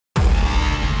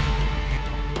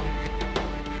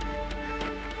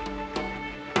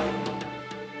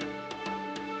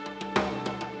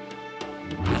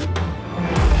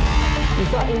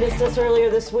You missed us earlier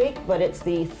this week, but it's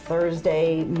the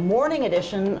Thursday morning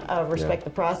edition of Respect the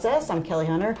Process. I'm Kelly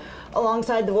Hunter,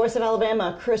 alongside the voice of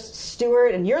Alabama, Chris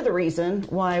Stewart, and you're the reason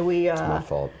why we are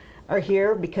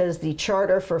here, because the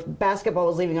charter for basketball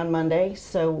was leaving on Monday,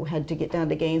 so had to get down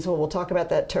to Gainesville. We'll talk about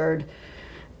that turd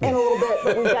in a little bit,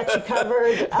 but we've got you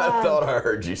covered. I thought I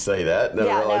heard you say that. Then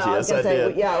I realized, yes, I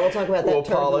did. Yeah, we'll talk about that. We'll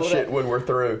polish it when we're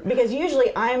through. Because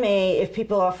usually if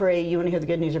people offer you want to hear the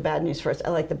good news or bad news first,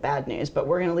 I like the bad news, but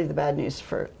we're going to leave the bad news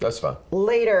for That's fine.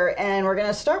 Later, and we're going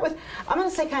to start with, I'm going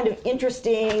to say kind of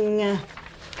interesting, I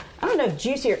don't know if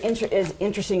juicy or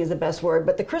interesting is the best word,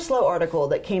 but the Chris Lowe article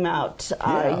that came out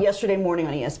yesterday morning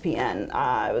on ESPN.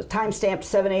 It was time-stamped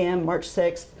 7 a.m., March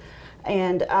 6th.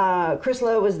 And Chris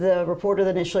Lowe was the reporter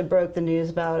that initially broke the news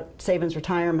about Saban's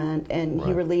retirement, and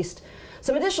he released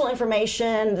some additional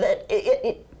information that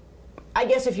I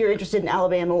guess if you're interested in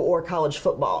Alabama or college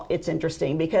football, it's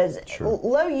interesting because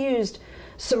Lowe used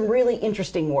some really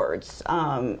interesting words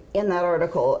in that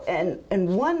article, and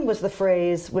one was the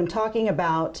phrase when talking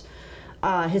about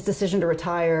his decision to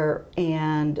retire,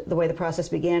 and the way the process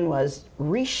began was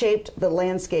reshaped the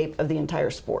landscape of the entire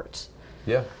sport.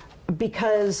 Yeah.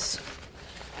 Because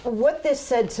what this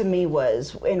said to me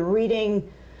was, in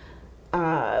reading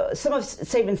some of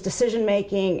Saban's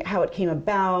decision-making, how it came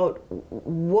about,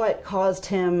 what caused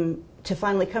him to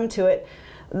finally come to it,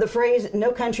 the phrase,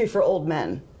 "no country for old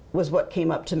men," was what came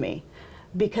up to me.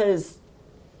 Because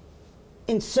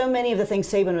in so many of the things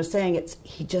Saban was saying,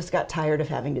 he just got tired of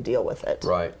having to deal with it.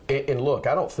 Right. And look,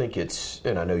 I don't think it's,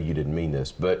 and I know you didn't mean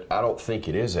this, but I don't think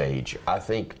it is age. I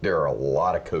think there are a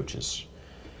lot of coaches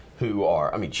who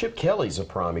are, Chip Kelly's a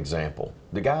prime example.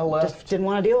 The guy left. Just didn't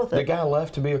want to deal with it. The guy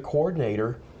left to be a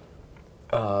coordinator.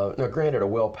 Now, granted, a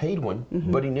well-paid one,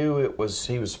 but he knew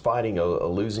he was fighting a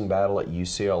losing battle at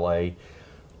UCLA.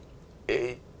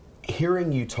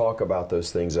 Hearing you talk about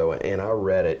those things, though, and I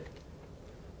read it,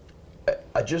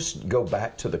 I just go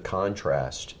back to the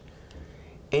contrast,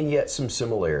 and yet some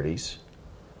similarities,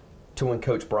 to when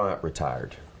Coach Bryant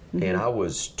retired. And I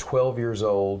was 12 years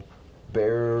old,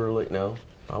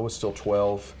 I was still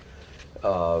 12.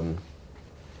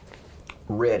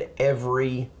 Read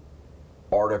every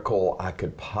article I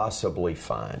could possibly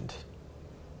find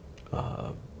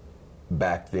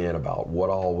back then about what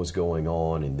all was going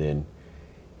on, and then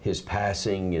his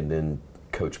passing, and then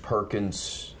Coach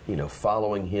Perkins,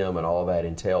 following him, and all that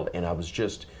entailed. And I was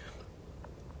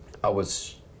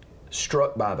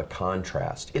struck by the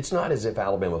contrast. It's not as if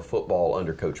Alabama football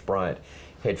under Coach Bryant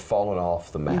had fallen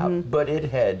off the map, but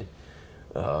it had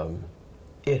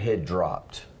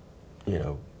dropped.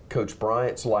 Coach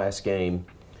Bryant's last game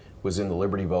was in the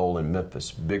Liberty Bowl in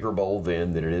Memphis. Bigger bowl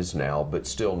then than it is now, but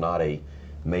still not a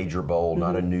major bowl,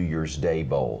 not a New Year's Day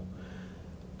bowl.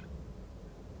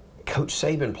 Coach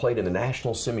Saban played in the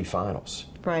national semifinals.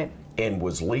 Right. And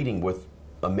was leading with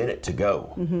a minute to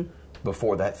go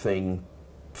before that thing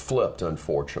flipped,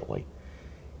 unfortunately.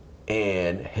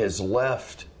 And has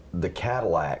left the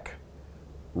Cadillac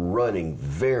running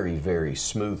very, very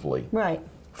smoothly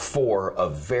for a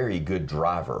very good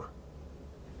driver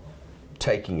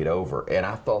taking it over. And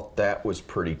I thought that was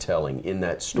pretty telling in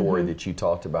that story that you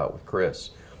talked about with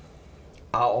Chris.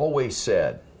 I always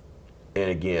said, and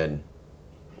again,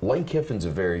 Lane Kiffin's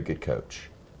a very good coach,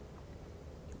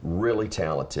 really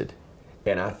talented,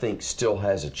 and I think still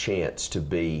has a chance to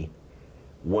be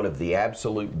one of the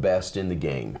absolute best in the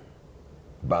game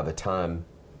by the time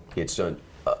it's done,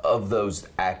 of those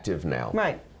active now.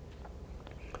 Right.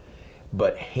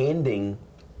 But handing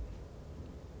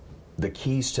the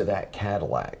keys to that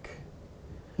Cadillac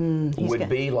would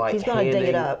be like he's gonna dig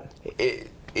it up.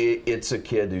 It's a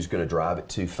kid who's going to drive it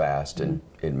too fast and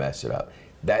mess it up.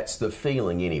 That's the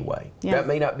feeling anyway. Yeah. That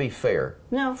may not be fair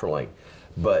for Lane,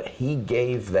 but he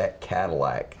gave that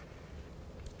Cadillac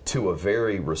to a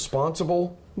very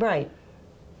responsible,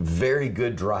 very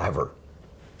good driver.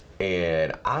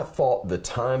 And I thought the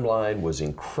timeline was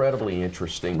incredibly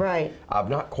interesting. Right. I've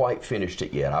not quite finished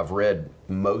it yet. I've read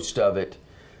most of it.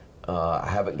 I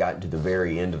haven't gotten to the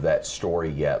very end of that story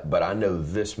yet, but I know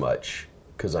this much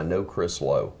because I know Chris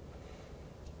Lowe.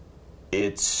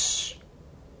 It's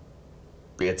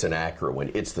an accurate one.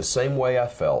 It's the same way I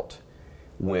felt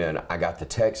when I got the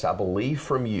text, I believe,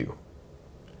 from you.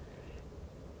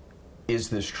 Is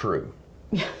this true?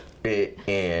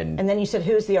 And then you said,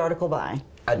 who's the article by?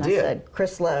 I did. I said,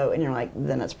 Chris Lowe, and you're like,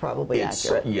 then it's probably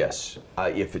accurate. Yes.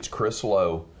 If it's Chris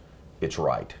Lowe, it's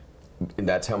right. And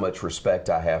that's how much respect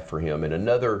I have for him. And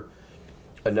another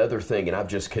thing, and I've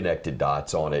just connected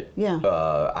dots on it. Yeah.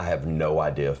 I have no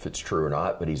idea if it's true or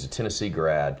not, but he's a Tennessee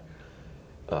grad.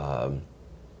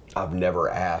 I've never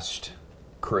asked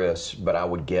Chris, but I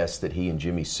would guess that he and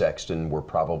Jimmy Sexton were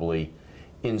probably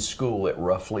in school at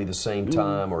roughly the same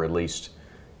time, or at least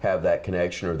have that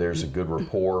connection, or there's a good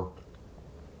rapport.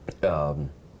 I'm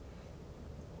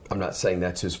not saying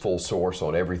that's his full source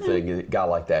on everything. A guy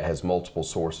like that has multiple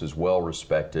sources, well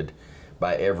respected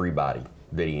by everybody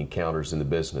that he encounters in the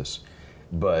business.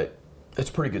 But it's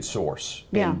a pretty good source.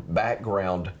 Yeah. And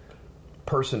background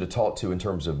person to talk to in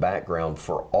terms of background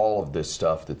for all of this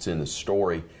stuff that's in the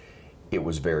story. It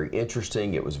was very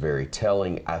interesting. It was very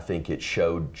telling. I think it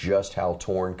showed just how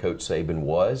torn Coach Saban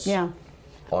was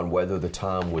on whether the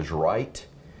time was right,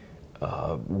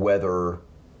 whether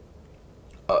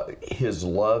his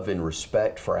love and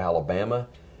respect for Alabama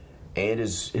and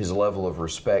his level of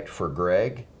respect for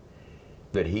Greg,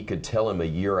 that he could tell him a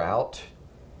year out,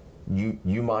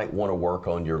 you might want to work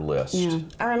on your list. Yeah.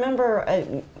 I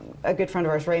remember a good friend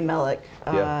of ours, Ray Mellick,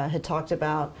 had talked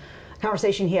about a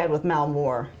conversation he had with Mal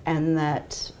Moore, and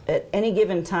that at any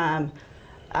given time,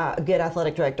 a good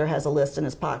athletic director has a list in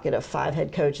his pocket of 5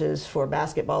 head coaches for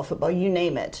basketball, football, you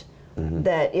name it,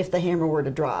 that if the hammer were to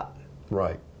drop,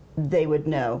 they would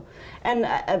know. And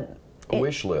a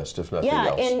wish list, if nothing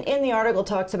else. Yeah, in the article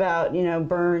talks about,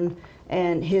 Byrne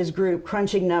and his group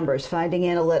crunching numbers, finding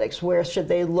analytics, where should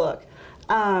they look.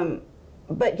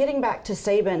 But getting back to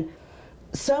Saban,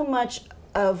 so much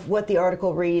of what the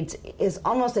article reads is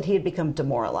almost that he had become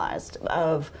demoralized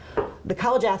of the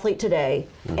college athlete today,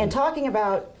 and talking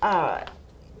about,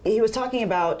 he was talking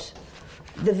about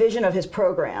the vision of his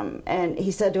program, and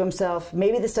he said to himself,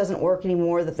 maybe this doesn't work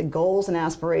anymore, that the goals and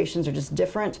aspirations are just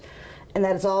different, and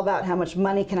that it's all about how much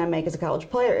money can I make as a college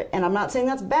player. And I'm not saying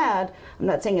that's bad, I'm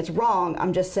not saying it's wrong,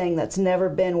 I'm just saying that's never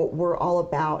been what we're all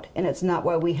about, and it's not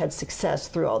why we had success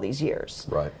through all these years.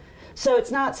 Right. So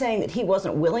it's not saying that he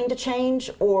wasn't willing to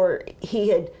change or he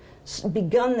had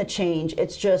begun the change,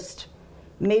 it's just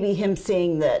maybe him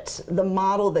seeing that the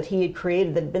model that he had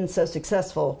created that had been so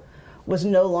successful was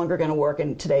no longer going to work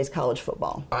in today's college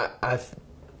football. I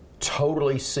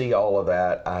totally see all of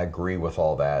that. I agree with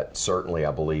all that. Certainly,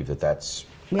 I believe that that's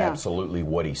absolutely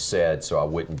what he said, so I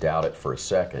wouldn't doubt it for a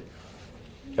second.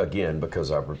 Again,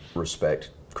 because I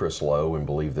respect Chris Lowe and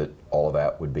believe that all of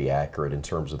that would be accurate in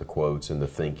terms of the quotes and the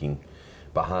thinking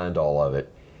behind all of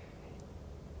it.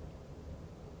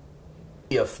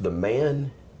 If the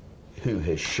man who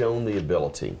has shown the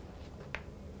ability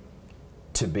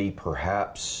to be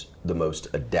perhaps the most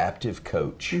adaptive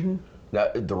coach. Now,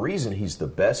 the reason he's the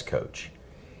best coach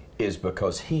is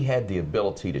because he had the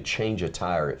ability to change a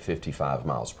tire at 55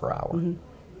 miles per hour.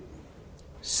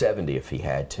 70 if he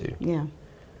had to. Yeah.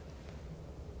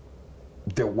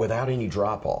 Without any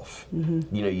drop-off.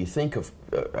 You think of,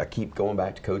 I keep going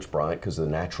back to Coach Bryant because of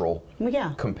the natural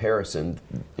comparison,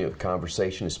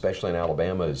 conversation, especially in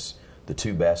Alabama, is the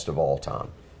 2 best of all time.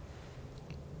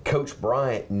 Coach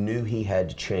Bryant knew he had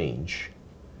to change,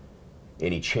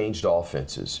 and he changed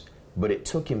offenses, but it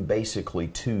took him basically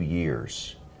 2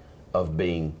 years of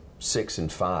being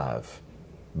 6-5,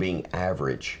 being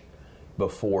average,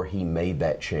 before he made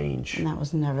that change. And that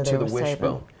was never there to the with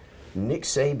wishbone. Saban. Nick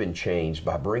Saban changed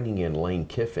by bringing in Lane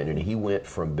Kiffin, and he went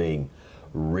from being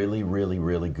really, really,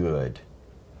 really good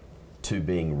to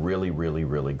being really, really,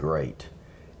 really great.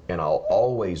 And I'll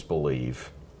always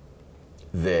believe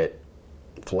that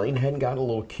if Lane hadn't gotten a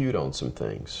little cute on some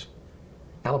things,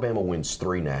 Alabama wins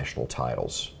 3 national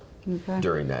titles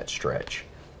during that stretch.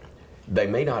 They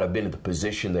may not have been in the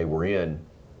position they were in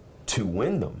to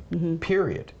win them,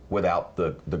 period, without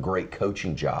the great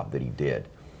coaching job that he did.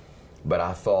 But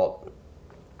I thought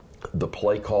the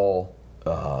play call,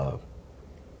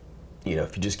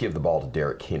 if you just give the ball to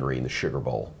Derrick Henry in the Sugar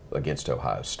Bowl against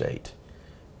Ohio State,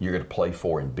 you're going to play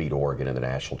for and beat Oregon in the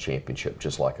national championship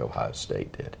just like Ohio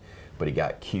State did. But he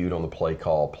got cued on the play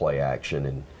call, play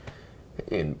action,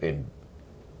 and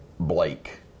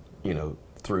Blake,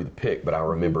 threw the pick. But I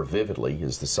remember vividly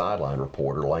as the sideline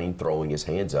reporter, Lane throwing his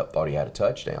hands up, thought he had a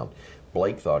touchdown.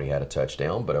 Blake thought he had a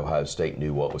touchdown, but Ohio State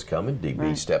knew what was coming.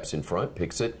 DB steps in front,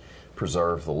 picks it,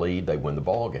 preserve the lead, they win the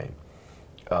ball game.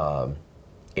 And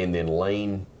then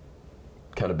Lane,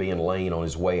 kind of being Lane on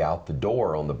his way out the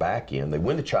door on the back end, they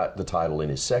win the title in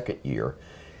his second year.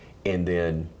 And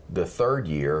then the third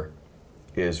year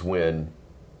is when,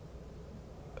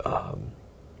 from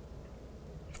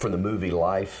the movie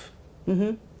Life,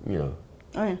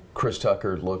 Chris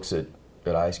Tucker looks at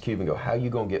Ice Cube and go, how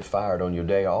you going to get fired on your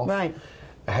day off? Right.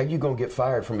 How you going to get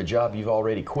fired from a job you've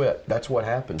already quit? That's what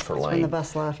happened for Lane. When the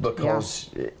bus left. Because,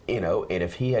 and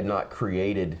if he had not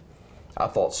created, I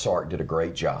thought Sark did a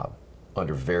great job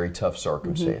under very tough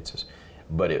circumstances.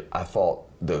 But I thought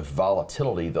the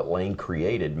volatility that Lane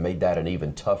created made that an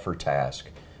even tougher task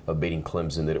of beating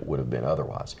Clemson than it would have been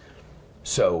otherwise.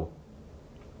 So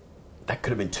that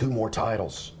could have been 2 more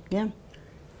titles. Yeah.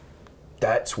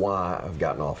 That's why I've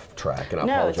gotten off track, and I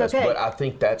apologize. apologize. Okay. But I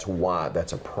think that's why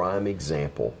that's a prime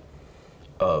example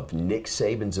of Nick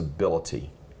Saban's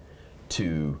ability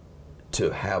to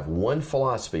have one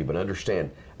philosophy, but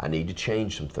understand I need to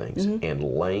change some things. And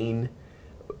Lane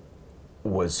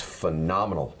was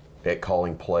phenomenal at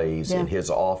calling plays, and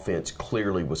his offense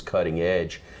clearly was cutting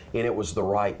edge, and it was the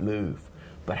right move.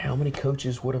 But how many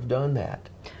coaches would have done that?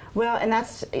 Well, and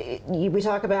that's, we've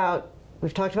talked about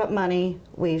money,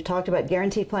 we've talked about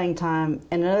guaranteed playing time,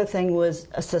 and another thing was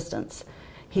assistants.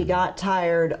 He got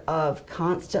tired of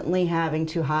constantly having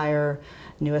to hire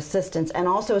new assistants, and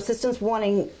also assistants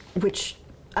wanting, which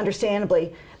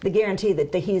understandably, the guarantee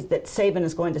that that Saban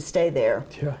is going to stay there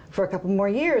for a couple more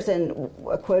years. And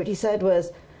a quote he said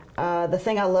was, the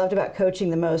thing I loved about coaching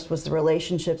the most was the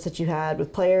relationships that you had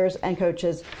with players and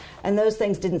coaches, and those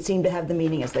things didn't seem to have the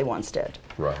meaning as they once did.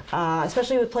 Right.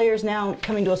 Especially with players now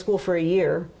coming to a school for a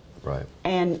year. Right.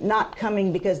 And not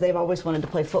coming because they've always wanted to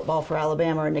play football for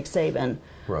Alabama or Nick Saban.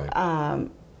 Right.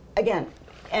 Again,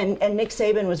 and Nick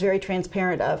Saban was very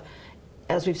transparent of,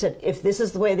 as we've said, if this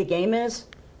is the way the game is,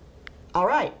 all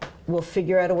right, we'll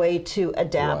figure out a way to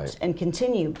adapt and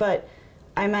continue. But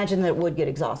I imagine that it would get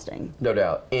exhausting. No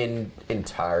doubt. And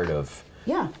tired of...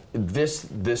 Yeah.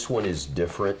 This one is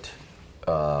different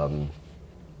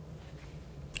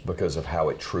because of how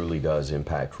it truly does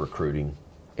impact recruiting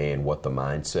and what the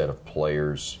mindset of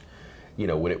players... You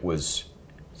know, when it was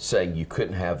saying you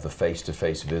couldn't have the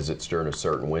face-to-face visits during a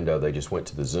certain window, they just went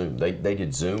to the Zoom. They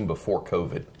did Zoom before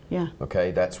COVID. Yeah.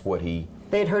 Okay? That's what he...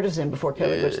 They had heard of Zoom before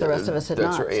COVID, which the rest of us had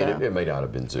not. Right. So. It may not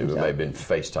have been Zoom. It may have been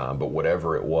FaceTime, but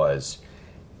whatever it was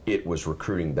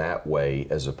recruiting that way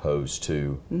as opposed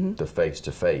to the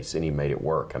face-to-face, and he made it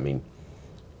work. I mean,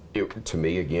 to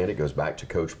me, again, it goes back to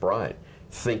Coach Bryant,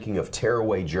 thinking of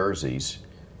tearaway jerseys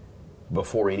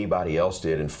before anybody else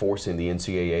did and forcing the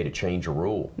NCAA to change a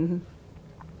rule.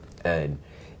 And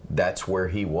that's where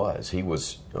he was. He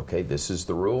was, okay, this is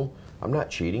the rule. I'm not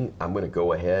cheating. I'm going to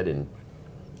go ahead and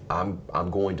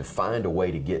I'm going to find a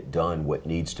way to get done what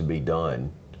needs to be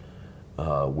done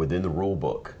within the rule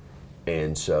book.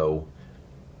 And so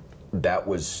that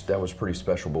was pretty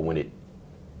special. But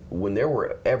when there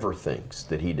were ever things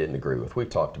that he didn't agree with, we've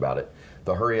talked about it.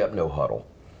 The hurry up, no huddle,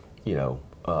 the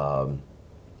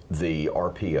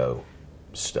RPO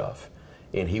stuff.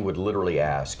 And he would literally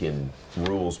ask in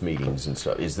rules meetings and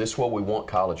stuff, is this what we want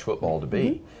college football to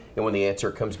be? And when the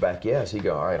answer comes back yes, he'd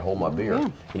go, all right, hold my beer.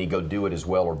 And he'd go do it as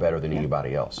well or better than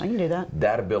anybody else. I can do that.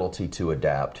 That ability to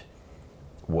adapt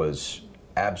was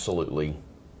absolutely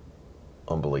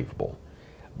unbelievable.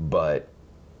 But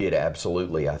it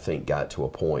absolutely, I think, got to a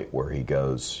point where he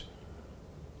goes,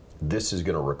 this is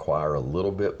going to require a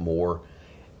little bit more.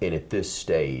 And at this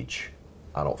stage,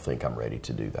 I don't think I'm ready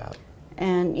to do that.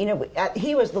 And,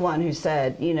 he was the one who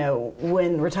said,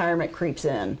 when retirement creeps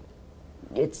in,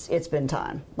 it's been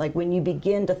time. Like when you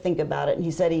begin to think about it, and he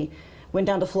said he went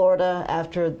down to Florida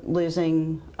after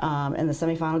losing in the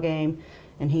semifinal game,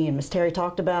 and he and Miss Terry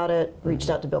talked about it,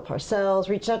 reached out to Bill Parcells,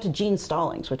 reached out to Gene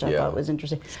Stallings, which I thought was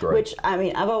interesting. Which, I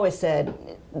mean, I've always said,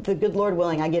 the good Lord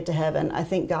willing, I get to heaven, I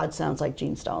think God sounds like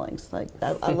Gene Stallings. Like,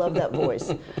 I love that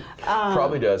voice.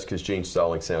 Probably does, because Gene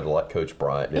Stallings sounded like Coach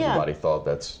Bryant, and everybody thought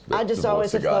that's I just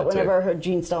always have thought whenever I heard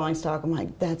Gene Stallings talk, I'm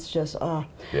like, that's just, and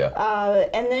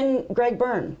then Greg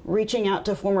Byrne, reaching out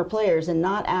to former players and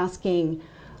not asking,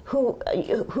 who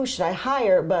should I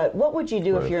hire, but what would you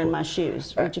do if you're in my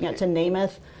shoes? Reaching out to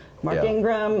Namath, Mark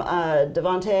Ingram,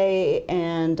 Devontae,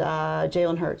 and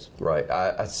Jalen Hurts. Right.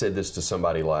 I said this to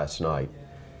somebody last night.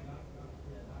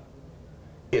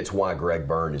 It's why Greg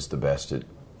Byrne is the best at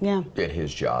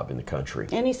his job in the country.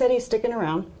 And he said he's sticking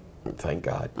around. Thank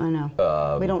God. I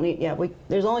know. We don't need.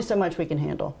 There's only so much we can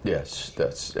handle. Yes,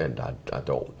 and I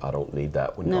don't need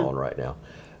that one gone right now.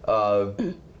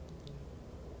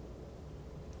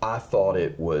 I thought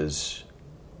it was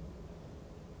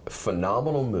a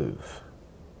phenomenal move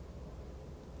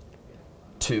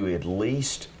to at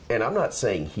least, and I'm not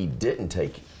saying he didn't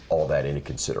take all that into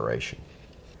consideration,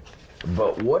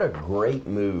 but what a great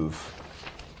move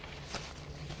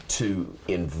to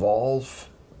involve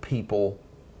people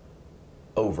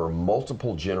over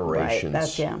multiple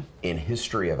generations in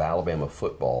history of Alabama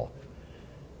football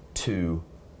to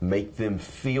make them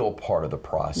feel part of the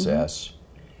process,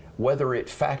 whether it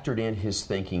factored in his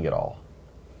thinking at all.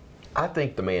 I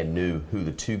think the man knew who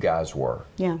the two guys were.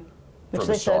 Yeah. From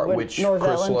the start, which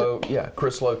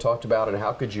Chris Lowe talked about, and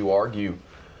how could you argue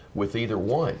with either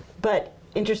one? But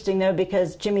interesting, though,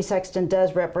 because Jimmy Sexton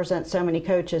does represent so many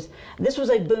coaches. This was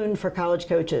a boon for college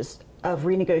coaches of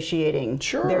renegotiating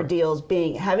their deals,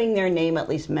 having their name at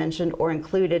least mentioned or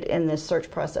included in this search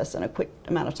process in a quick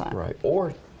amount of time. Right.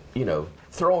 Or,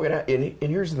 throwing it out. And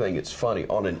here's the thing, it's funny.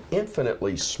 On an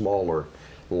infinitely smaller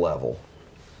level,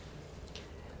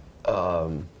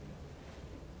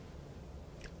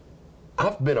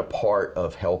 I've been a part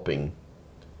of helping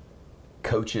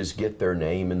coaches get their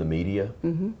name in the media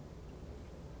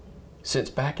since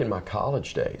back in my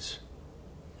college days.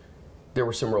 There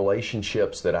were some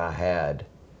relationships that I had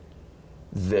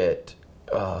that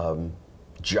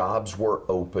jobs were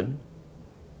open,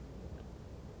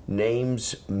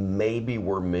 names maybe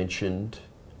were mentioned,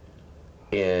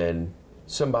 and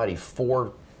somebody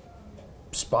 4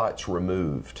 spots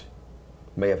removed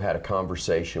may have had a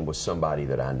conversation with somebody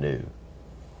that I knew.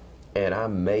 And I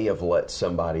may have let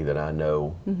somebody that I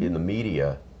know in the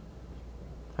media,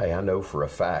 hey, I know for a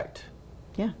fact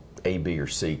A, B, or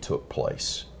C took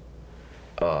place.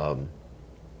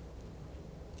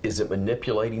 Is it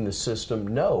manipulating the system?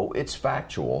 No, it's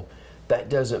factual. That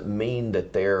doesn't mean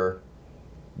that they're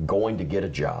going to get a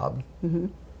job,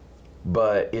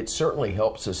 but it certainly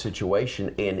helps the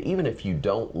situation. And even if you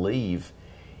don't leave,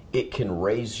 it can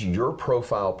raise your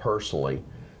profile personally,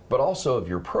 but also of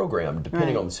your program,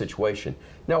 depending on the situation.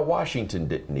 Now, Washington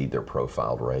didn't need their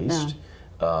profile raised.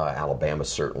 No. Alabama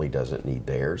certainly doesn't need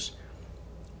theirs.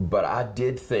 But I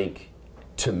did think,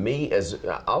 to me, as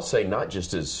I'll say, not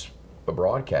just as a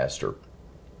broadcaster,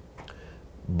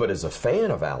 but as a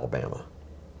fan of Alabama,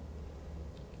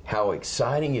 how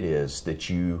exciting it is that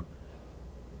you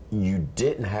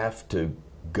didn't have to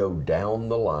go down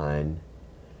the line.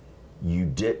 You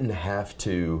didn't have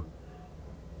to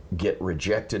get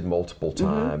rejected multiple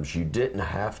times. You didn't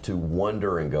have to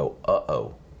wonder and go,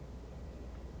 uh-oh.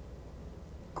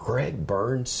 Greg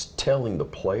Burns telling the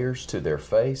players to their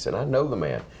face, and I know the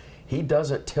man, he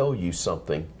doesn't tell you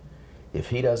something if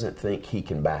he doesn't think he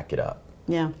can back it up.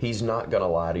 Yeah. He's not going to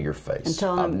lie to your face.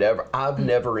 I've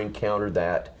never encountered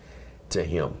that to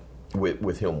him,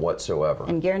 with him whatsoever.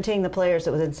 And guaranteeing the players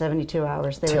that within 72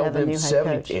 hours they would have a new head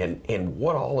coach. And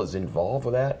what all is involved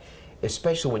with that,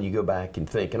 especially when you go back and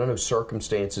think, and I know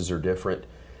circumstances are different,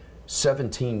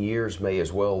 17 years may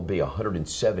as well be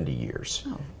 170 years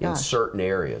in certain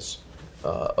areas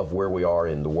of where we are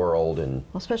in the world, and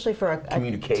especially for a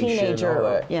communication, teenager. all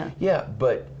that. Yeah,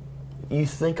 but you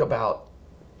think about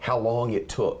how long it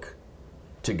took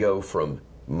to go from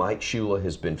Mike Shula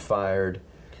has been fired,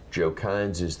 Joe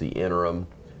Kynes is the interim,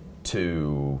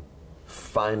 to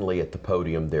finally at the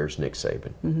podium there's Nick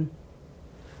Saban.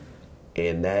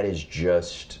 And that is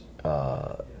just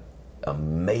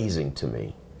amazing to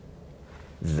me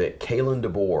that Kalen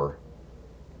DeBoer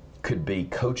could be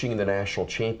coaching the national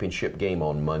championship game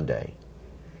on Monday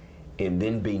and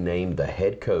then be named the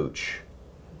head coach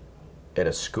at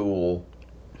a school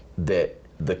that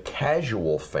the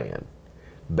casual fan,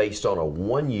 based on a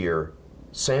 1-year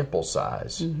sample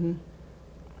size,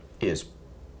 is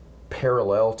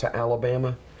parallel to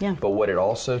Alabama. Yeah. But what it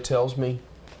also tells me,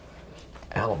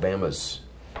 Alabama's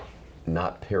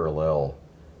not parallel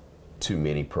to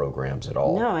many programs at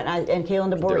all. No, and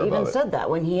Kalen DeBoer even said that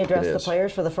when he addressed the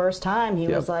players for the first time. He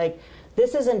was like,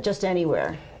 this isn't just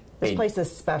anywhere. This place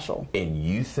is special. And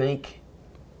you think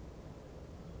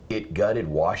it gutted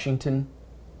Washington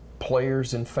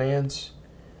players and fans?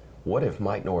 What if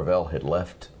Mike Norvell had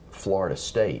left Florida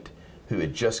State, who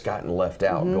had just gotten left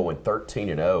out, going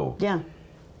 13-0,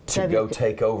 to go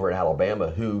take over at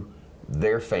Alabama, who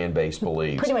their fan base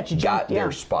believes pretty much got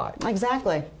their spot?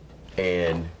 Exactly.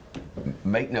 And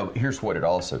here's what it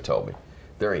also told me.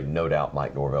 There ain't no doubt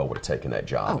Mike Norvell would have taken that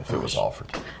job if it was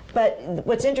offered. But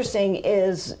what's interesting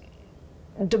is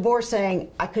DeBoer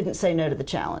saying, I couldn't say no to the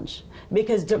challenge.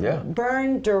 Because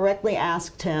Byrne directly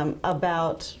asked him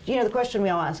about, the question we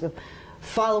all ask of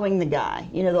following the guy.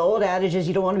 The old adage is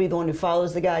you don't want to be the one who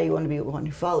follows the guy, you want to be the one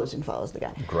who follows the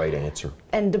guy. Great answer.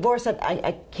 And DeBoer said,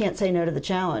 I can't say no to the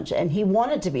challenge. And he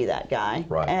wanted to be that guy.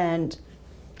 Right. And,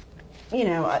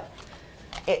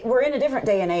 we're in a different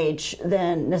day and age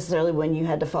than necessarily when you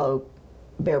had to follow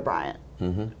Bear Bryant.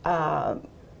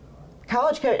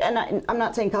 College coach, and I'm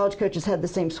not saying college coaches had the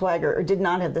same swagger or did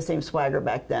not have the same swagger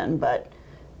back then, but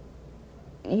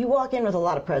you walk in with a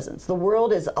lot of presence. The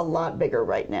world is a lot bigger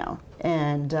right now,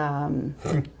 and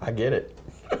I get it.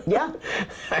 Yeah.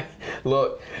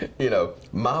 Look,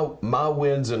 my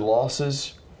wins and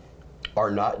losses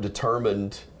are not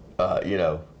determined.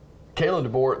 Kalen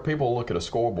DeBoer, people look at a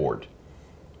scoreboard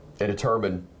and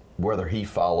determine whether he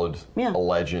followed a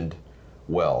legend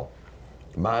well.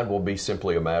 Mine will be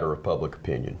simply a matter of public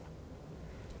opinion.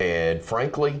 And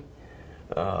frankly,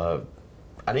 I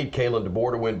need Kalen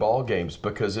DeBoer to win ball games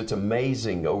because it's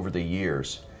amazing over the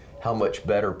years how much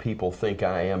better people think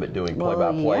I am at doing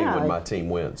play-by-play when my team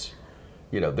wins.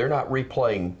 You know, they're not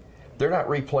replaying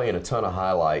a ton of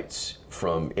highlights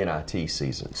from NIT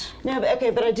seasons. No,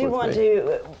 but I do want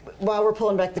to, while we're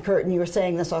pulling back the curtain, you were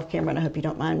saying this off camera, and I hope you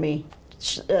don't mind me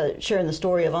sharing the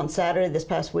story of on Saturday this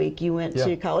past week, you went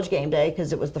to College Game Day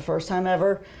because it was the first time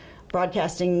ever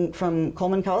broadcasting from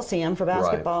Coleman Coliseum for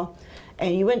basketball. Right.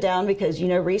 And you went down because you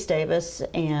know Reese Davis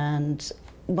and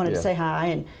wanted to say hi,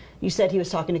 and you said he was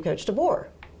talking to Coach DeBoer.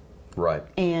 Right.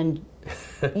 And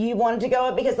you wanted to go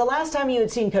up because the last time you had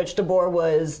seen Coach DeBoer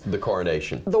was the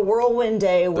coronation, the whirlwind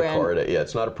day when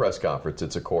it's not a press conference,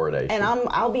 it's a coronation. And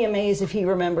I'll be amazed if he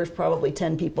remembers probably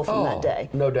 10 people from that day.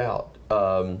 No doubt.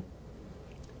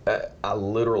 I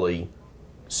literally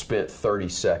spent 30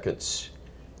 seconds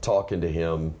talking to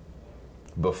him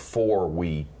before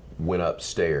we went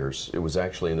upstairs. It was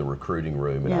actually in the recruiting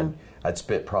room, and I'd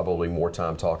spent probably more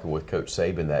time talking with Coach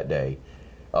Saban that day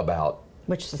about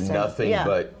nothing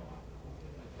but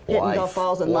hitting life, golf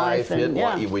balls and life. And,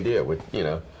 we did. We,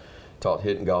 taught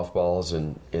hitting golf balls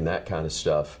and that kind of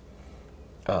stuff.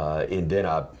 And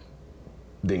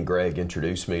then Greg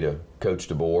introduced me to Coach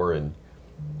DeBoer, and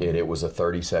it was a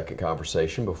 30-second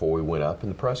conversation before we went up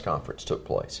and the press conference took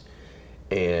place.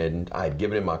 And I had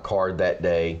given him my card that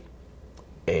day.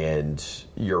 And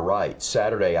you're right,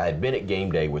 Saturday I had been at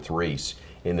game day with Reese,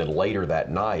 and then later that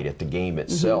night at the game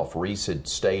itself, Reese had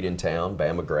stayed in town,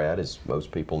 Bama grad, as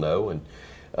most people know, and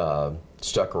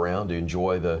stuck around to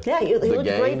enjoy the he looked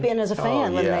game. Great being as a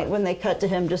fan when they cut to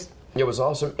him. It was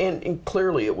awesome, and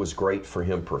clearly it was great for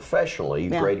him professionally.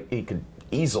 Great, he could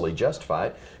easily justify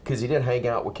it because he did hang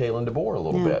out with Kalen DeBoer a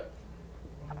little bit.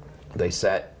 They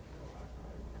sat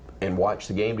and watched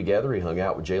the game together. He hung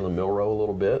out with Jalen Milroe a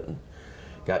little bit and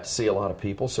got to see a lot of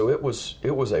people. So it was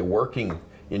a working,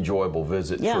 enjoyable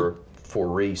visit for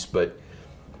Reese. But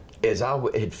as I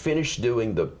had finished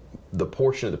doing the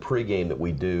portion of the pregame that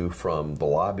we do from the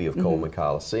lobby of Coleman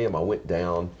Coliseum, I went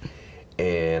down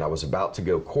and I was about to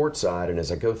go courtside. And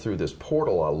as I go through this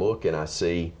portal, I look and I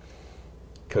see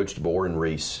Coach DeBoer and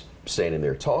Reese standing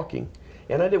there talking.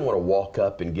 And I didn't want to walk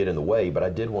up and get in the way, but I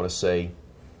did want to say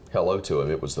hello to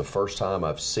him. It was the first time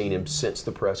I've seen him since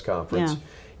the press conference.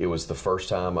 It was the first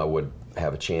time I would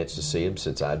have a chance to see him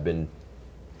since I'd been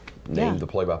named the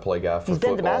play-by-play guy for football. He's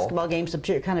been to basketball games, so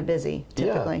you're kind of busy,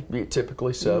 typically. Yeah,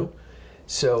 typically so.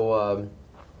 So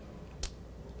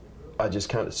I just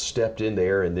kind of stepped in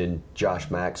there, and then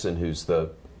Josh Maxson, who's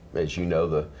as you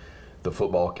know, the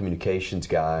football communications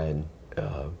guy, and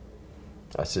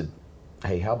I said,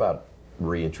 hey, how about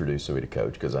reintroducing me to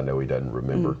Coach, because I know he doesn't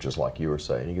remember, just like you were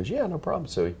saying. He goes, yeah, no problem.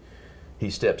 So he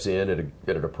steps in at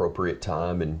an appropriate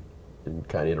time and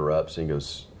kind of interrupts, and he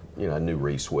goes, I knew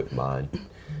Reese wouldn't mind.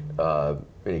 And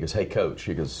he goes, hey, Coach.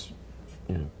 He goes,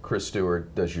 Chris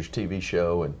Stewart does your TV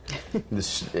show,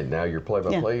 and now you're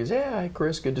play-by-play. He goes, yeah, hey,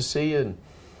 Chris, good to see you. And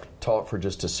talked for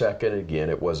just a second. Again,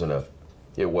 it wasn't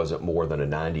more than a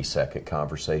 90-second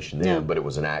conversation then, but it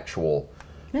was an actual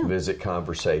visit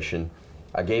conversation.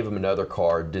 I gave him another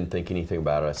card, didn't think anything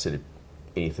about it. I said,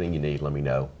 anything you need, let me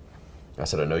know. I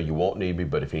said, I know you won't need me,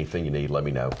 but if anything you need, let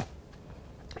me know.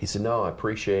 He said, no, I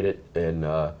appreciate it, and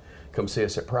come see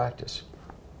us at practice.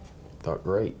 I thought,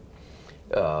 great.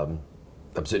 I'm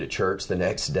sitting at church the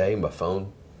next day, my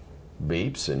phone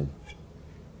beeps, and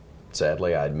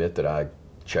sadly, I admit that I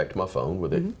checked my phone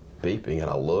with it beeping, and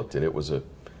I looked, and it was a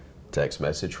text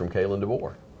message from Kalen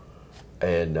DeBoer.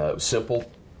 And it was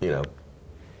simple,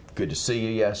 good to see you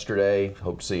yesterday,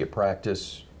 hope to see you at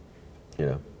practice,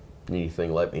 need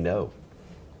anything, let me know.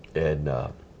 And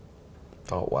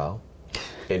thought, wow.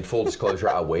 In full disclosure,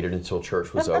 I waited until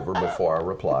church was over before I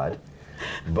replied.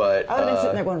 But I was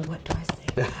sitting there going, what do I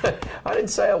say? I didn't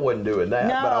say I wasn't doing that,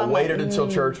 but I waited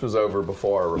until church was over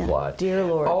before I replied. Dear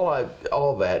Lord.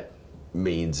 All that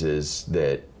means is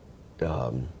that,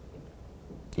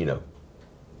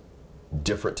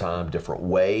 different time, different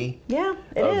way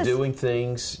of doing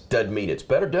things. Doesn't mean it's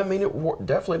better.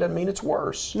 Definitely doesn't mean it's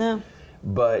worse. No.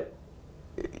 But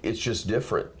it's just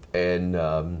different. And,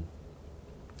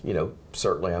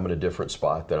 certainly I'm in a different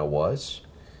spot than I was.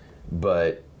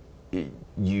 But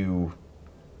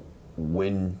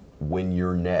when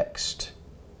you're next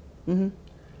and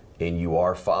you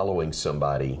are following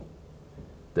somebody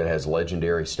that has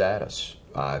legendary status,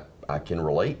 I can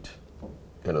relate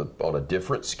on a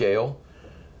different scale,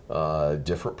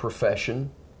 different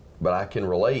profession, but I can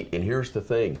relate. And here's the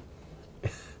thing,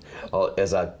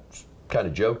 as I kind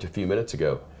of joked a few minutes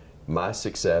ago, my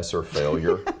success or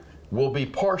failure will be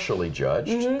partially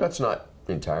judged. That's not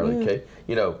entirely.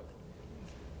 You know,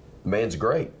 man's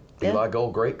great. Eli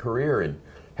Gold, great career, and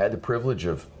had the privilege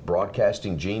of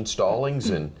broadcasting Gene Stallings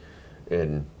and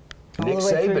Nick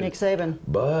Saban.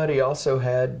 But he also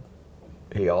had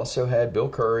Bill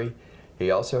Curry.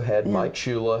 He also had Mike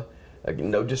Shula.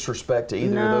 No disrespect to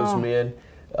either of those men.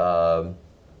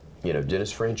 You know,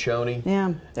 Dennis Franchione.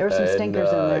 Yeah, there were some stinkers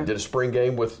in there. Did a spring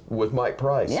game with Mike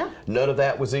Price. Yeah. None of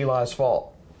that was Eli's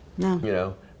fault. No. You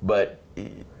know, but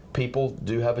people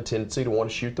do have a tendency to want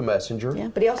to shoot the messenger. Yeah,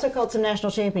 but he also called some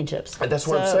national championships. And that's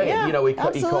what I'm saying. Yeah, you know, he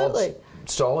called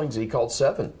Stallings. He called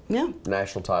 7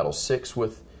 national titles, 6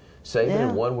 with Saban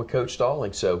and 1 with Coach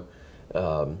Stallings. So,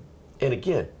 and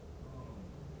again,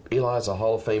 Eli's a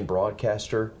Hall of Fame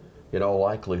broadcaster in all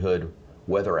likelihood,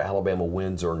 whether Alabama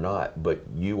wins or not. But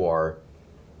you are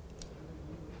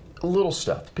little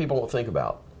stuff people don't think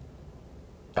about.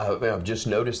 I've just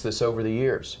noticed this over the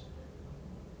years.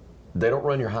 They don't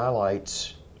run your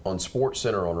highlights on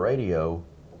SportsCenter on radio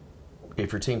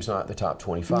if your team's not in the top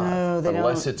 25. No, they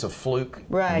unless don't. It's a fluke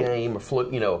game,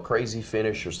 a crazy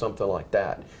finish or something like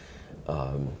that.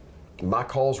 My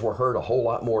calls were heard a whole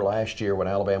lot more last year when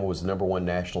Alabama was the #1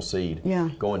 national seed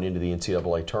going into the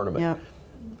NCAA tournament. Yep.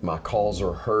 My calls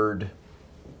are heard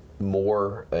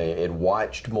more and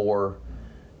watched more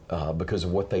because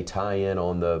of what they tie in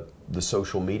on the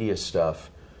social media stuff.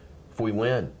 If we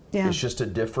win, it's just a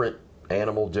different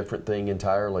animal, different thing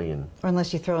entirely. And or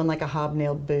unless you throw in like a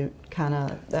hobnailed boot, kind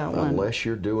of that one. Unless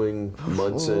you're doing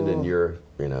Munson and you're,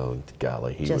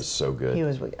 golly, he was so good. He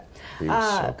was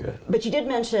so good. But you did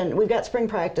mention we've got spring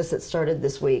practice that started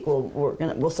this week.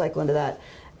 We'll cycle into that.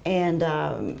 And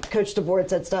Coach DeBoer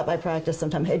said stop by practice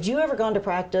sometime. Had you ever gone to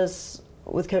practice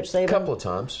with Coach Saban? A couple of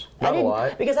times, not a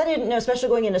lot. Because I didn't know, especially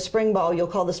going into spring ball, you'll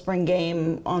call the spring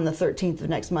game on the 13th of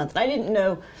next month. And I didn't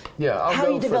know how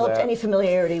you developed any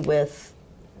familiarity with.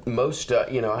 Most,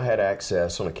 I had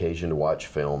access on occasion to watch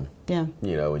film. Yeah.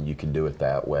 And you can do it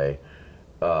that way.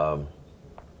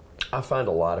 I find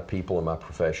a lot of people in my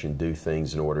profession do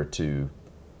things in order to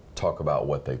talk about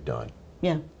what they've done.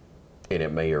 Yeah. And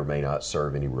it may or may not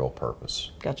serve any real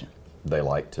purpose. Gotcha. They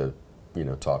like to,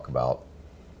 talk about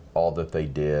all that they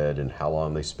did and how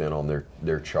long they spent on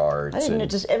their charts. I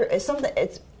didn't know,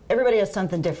 everybody has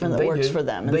something different that works for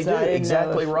them. And they do,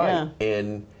 exactly right. Yeah.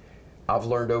 And I've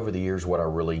learned over the years what I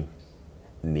really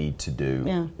need to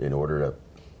do in order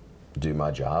to do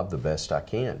my job the best I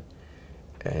can.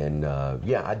 And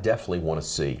I definitely want to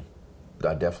see.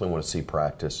 I definitely want to see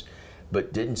practice,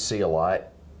 but didn't see a lot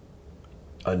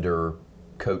under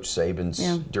Coach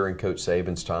Saban's during Coach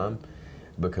Saban's time,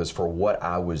 because for what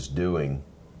I was doing,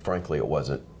 frankly, it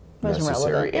wasn't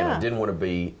necessary, and I didn't want to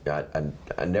be.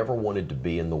 I never wanted to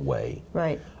be in the way,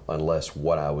 unless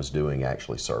what I was doing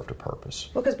actually served a purpose.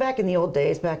 Well, because back in the old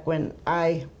days, back when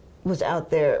I was out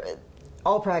there,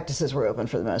 all practices were open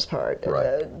for the most part.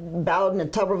 Bowden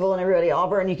and Tuberville and everybody,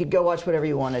 Auburn, you could go watch whatever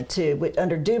you wanted to. But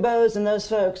under Dubose and those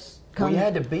folks, you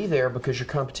had to be there because your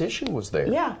competition was there.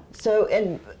 Yeah. So,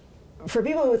 and for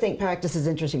people who think practice is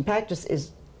interesting, practice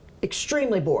is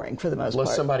extremely boring for the most part.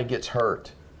 Unless somebody gets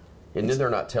hurt. And then they're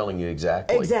not telling you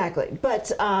exactly. Exactly. But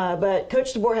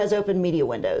Coach DeBoer has open media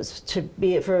windows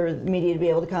for media to be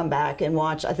able to come back and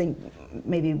watch. I think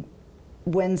maybe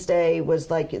Wednesday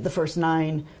was like the first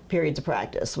 9 periods of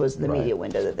practice was the media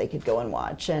window that they could go and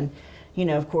watch. And,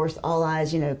 of course, all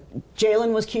eyes,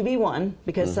 Jalen was QB1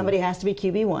 because somebody has to be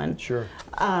QB1. Sure.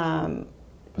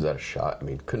 Was that a shock? I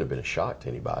mean, it couldn't have been a shock to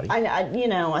anybody.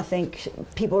 I think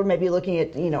people are maybe looking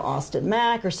at, Austin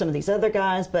Mack or some of these other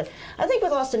guys. But I think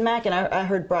with Austin Mack, and I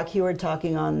heard Brock Heward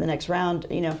talking on the next round,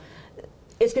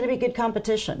 it's going to be good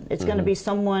competition. It's going to be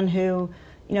someone who,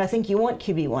 I think you want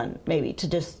QB1 maybe to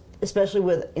just, especially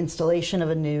with installation of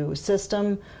a new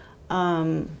system,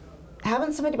 having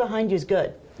somebody behind you is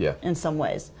good in some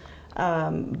ways.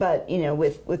 But,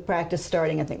 with practice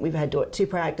starting, I think we've had 2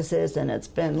 practices, and it's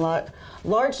been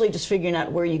largely just figuring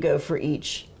out where you go for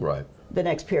each the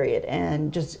next period.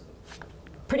 And just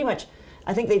pretty much,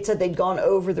 I think they'd said they'd gone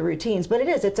over the routines, but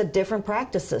it's a different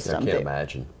practice system. I can't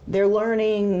imagine. They're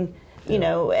learning,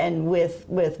 and with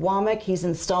Womack, he's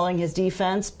installing his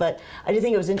defense. But I do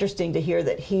think it was interesting to hear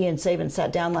that he and Saban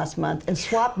sat down last month and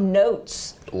swapped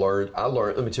notes. Let me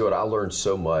tell you what, I learned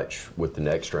so much with the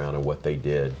next round and what they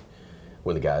did.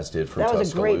 When the guys did from Tuscaloosa. That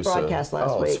was a great broadcast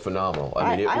last week. Oh, it's phenomenal.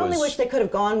 I only wish they could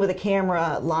have gone with a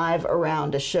camera live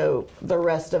around to show the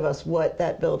rest of us what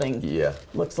that building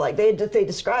looks like. They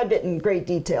described it in great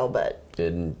detail, but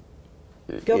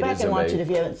go back and watch it if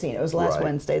you haven't seen it. It was last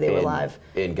Wednesday. They were live.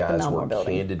 And guys were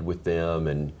candid with them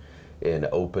and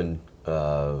open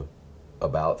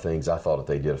about things. I thought that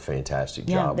they did a fantastic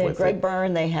job they had with Greg it.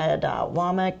 Byrne, they had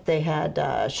Womack, they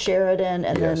had Sheridan,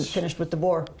 and then finished with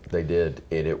DeBoer. They did,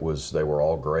 and they were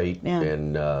all great,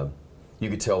 and you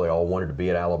could tell they all wanted to be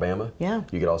at Alabama. Yeah.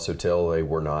 You could also tell they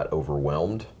were not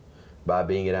overwhelmed by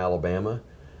being at Alabama,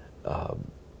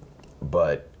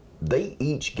 but they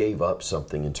each gave up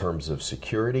something in terms of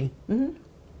security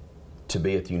to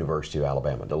be at the University of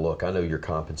Alabama. Now, look, I know you're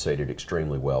compensated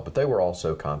extremely well, but they were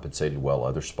also compensated well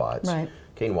other spots. Right.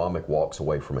 Kane Womack walks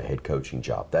away from a head coaching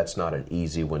job. That's not an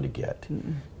easy one to get.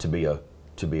 To be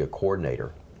a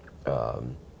coordinator,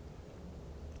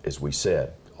 as we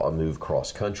said, I'll move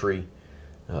cross country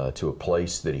to a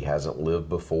place that he hasn't lived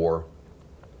before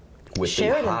with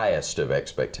Sheridan, the highest of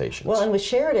expectations. Well, and with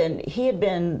Sheridan, he had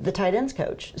been the tight ends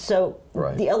coach. So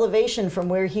the elevation from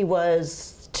where he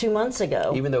was 2 months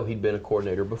ago. Even though he'd been a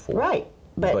coordinator before. Right.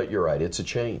 But you're right, it's a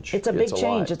change. It's a big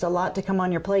change. It's a lot to come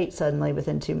on your plate suddenly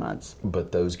within 2 months.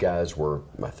 But those guys were,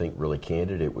 I think, really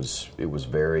candid. It was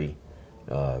very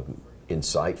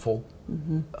insightful.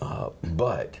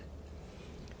 But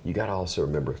you got to also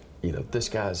remember, this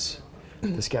guy's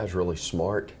really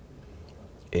smart,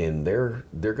 and they're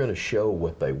going to show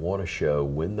what they want to show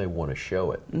when they want to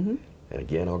show it. And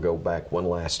again, I'll go back one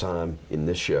last time in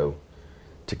this show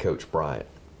to Coach Bryant.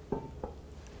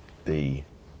 The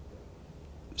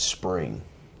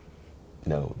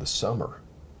summer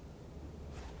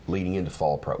leading into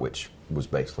fall, which was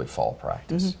basically fall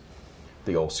practice,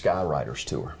 the old Skyriders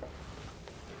tour.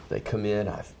 They come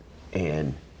in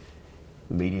and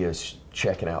the media's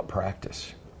checking out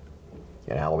practice.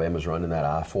 And Alabama's running that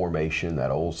I formation,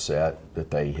 that old set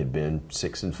that they had been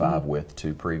 6-5 with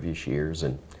 2 previous years,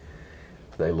 and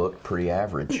they looked pretty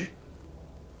average.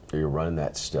 You're running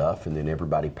that stuff, and then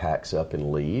everybody packs up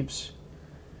and leaves.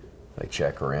 They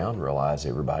check around, realize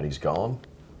everybody's gone,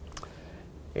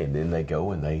 and then they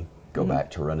go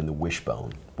back to running the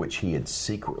wishbone, which he had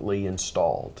secretly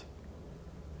installed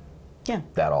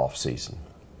that off season.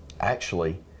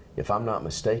 Actually, if I'm not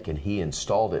mistaken, he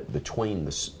installed it between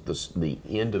the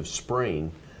end of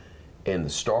spring and the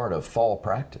start of fall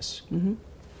practice.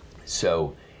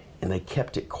 So, and they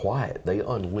kept it quiet. They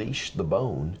unleashed the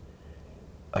bone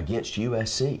against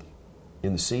USC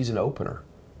in the season opener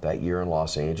that year in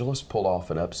Los Angeles, pulled off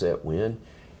an upset win,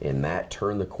 and that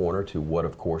turned the corner to what,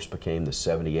 of course, became the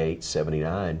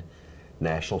 78-79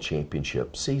 national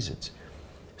championship seasons.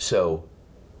 So,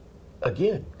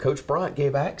 again, Coach Bryant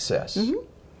gave access.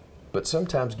 But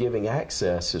sometimes giving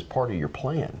access is part of your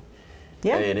plan.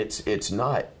 And it's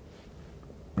not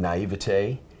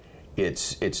naivete.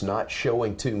 It's not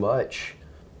showing too much.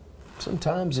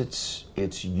 Sometimes it's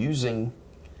using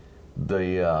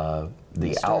the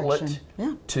outlet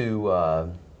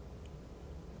to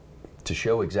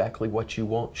show exactly what you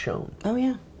want shown. Oh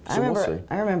yeah, so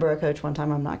I remember a coach one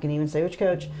time. I'm not going to even say which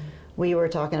coach. We were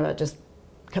talking about just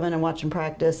coming and watching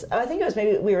practice. I think it was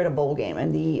maybe we were at a bowl game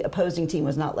and the opposing team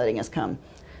was not letting us come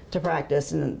to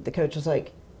practice, and the coach was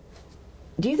like,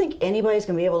 "Do you think anybody's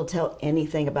going to be able to tell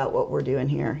anything about what we're doing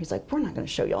here?" He's like, "We're not going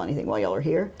to show y'all anything while y'all are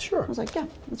here." Sure. I was like, "Yeah,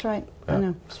 that's right. I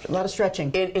know. A lot of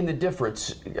stretching." And the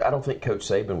difference, I don't think Coach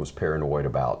Saban was paranoid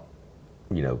about,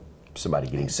 somebody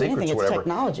getting secrets or whatever.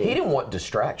 Technology. He didn't want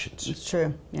distractions. It's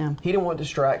true. Yeah. He didn't want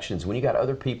distractions. When you got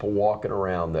other people walking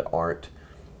around that aren't,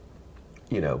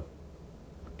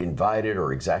 invited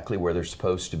or exactly where they're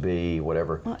supposed to be,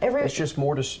 whatever. Well, it's just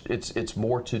more it's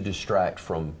more to distract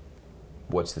from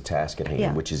what's the task at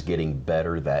hand, which is getting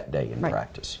better that day in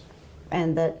practice.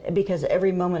 And that because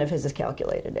every moment of his is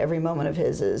calculated, every moment of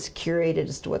his is curated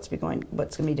as to what's going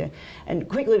to be doing. And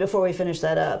quickly before we finish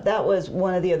that up, that was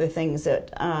one of the other things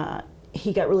that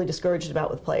he got really discouraged about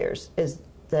with players, is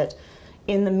that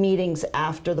in the meetings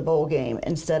after the bowl game,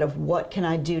 instead of what can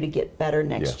I do to get better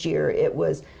next year, it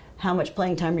was how much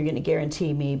playing time you're going to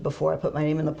guarantee me before I put my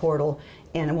name in the portal,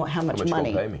 and how much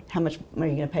money are you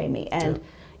going to pay me? And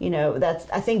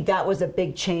I think that was a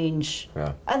big change.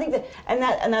 Yeah. I think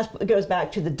that goes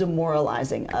back to the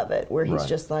demoralizing of it, where he's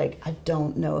just like, I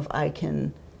don't know if I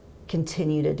can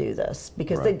continue to do this,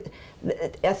 because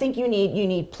I think you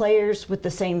need players with the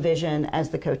same vision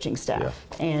as the coaching staff,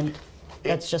 and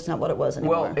that's just not what it was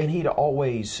anymore. Well, and he'd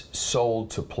always sold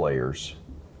to players.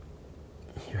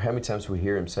 How many times we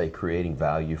hear him say creating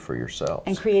value for yourselves?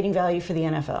 And creating value for the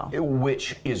NFL.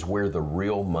 Which is where the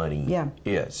real money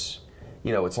is.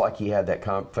 It's like he had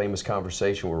that famous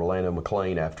conversation with Rolando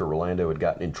McClain after Rolando had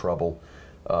gotten in trouble.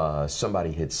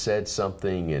 Somebody had said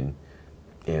something,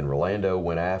 and Rolando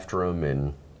went after him,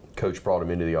 and Coach brought him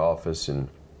into the office, and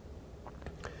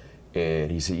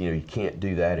he said, you can't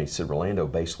do that. And he said, Rolando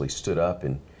basically stood up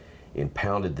and and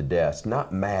pounded the desk,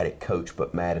 not mad at Coach,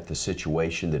 but mad at the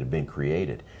situation that had been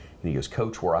created. And he goes,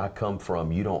 Coach, where I come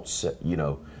from,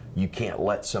 you can't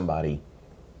let somebody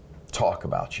talk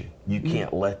about you. You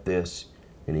can't let this.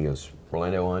 And he goes,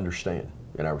 Orlando, I understand,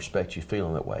 and I respect you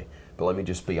feeling that way. But let me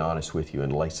just be honest with you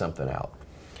and lay something out.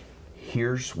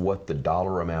 Here's what the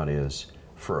dollar amount is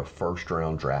for a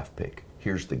first-round draft pick.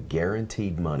 Here's the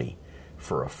guaranteed money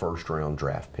for a first-round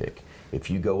draft pick. If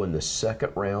you go in the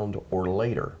second round or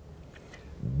later,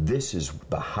 this is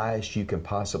the highest you can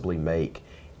possibly make,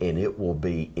 and it will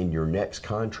be in your next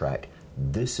contract.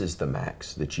 This is the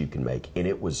max that you can make. And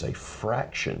it was a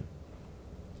fraction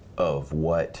of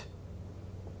what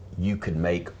you could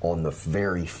make on the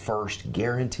very first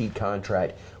guaranteed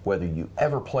contract, whether you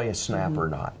ever play a snap or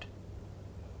not.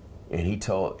 And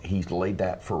he laid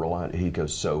that for Rolando. He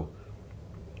goes, so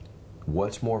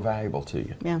what's more valuable to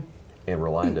you? Yeah. And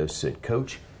Rolando said,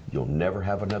 Coach, you'll never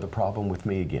have another problem with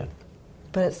me again.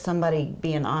 But it's somebody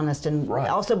being honest and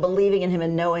also believing in him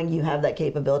and knowing you have that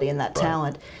capability and that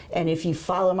talent. And if you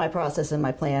follow my process and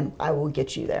my plan, I will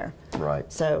get you there. Right.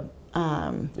 So.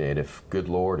 And if, good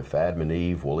Lord, if Adam and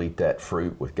Eve will eat that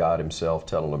fruit with God himself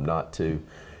telling them not to,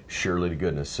 surely to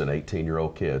goodness, an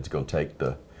 18-year-old kid's going to take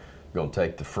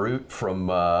the fruit from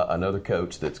another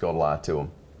coach that's going to lie to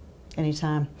them.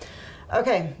 Anytime.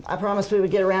 Okay, I promised we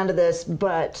would get around to this,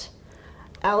 but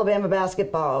Alabama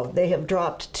basketball, they have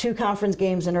dropped 2 conference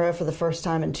games in a row for the first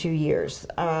time in 2 years.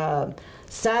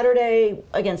 Saturday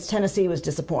against Tennessee was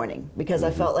disappointing because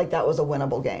I felt like that was a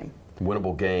winnable game.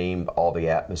 Winnable game, all the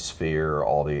atmosphere,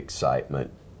 all the excitement,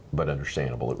 but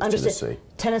understandable. It was Tennessee.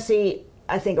 Tennessee,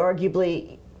 I think,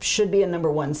 arguably should be a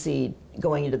 #1 seed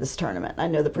going into this tournament. I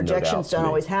know the projections don't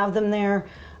always have them there,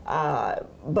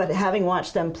 but having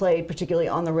watched them play, particularly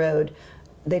on the road,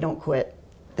 they don't quit.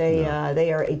 They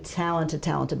are a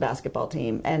talented basketball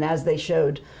team, and as they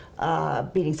showed,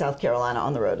 beating South Carolina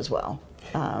on the road as well.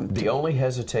 The only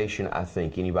hesitation I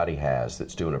think anybody has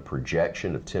that's doing a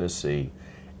projection of Tennessee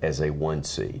as a 1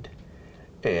 seed,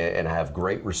 and I have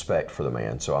great respect for the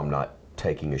man, so I'm not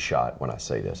taking a shot when I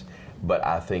say this, but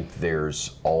I think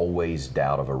there's always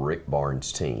doubt of a Rick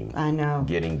Barnes team. I know.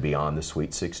 Getting beyond the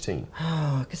Sweet 16.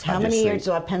 Oh, because how many years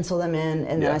do I pencil them in,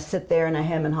 and then I sit there and I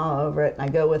hem and haw over it, and I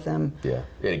go with them. Yeah,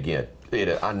 and again,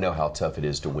 I know how tough it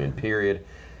is to win, period.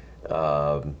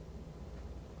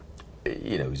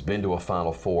 He's been to a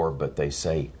Final Four, but they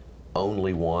say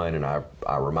only one, and I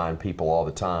remind people all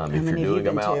the time, if you're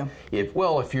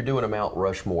doing a Mount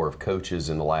Rushmore of coaches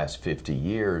in the last 50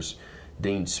 years,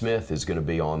 Dean Smith is going to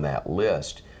be on that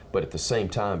list. But at the same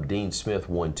time, Dean Smith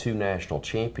won 2 national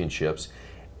championships,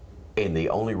 and the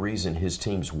only reason his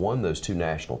teams won those 2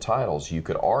 national titles, you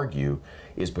could argue,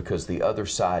 is because the other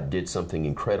side did something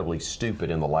incredibly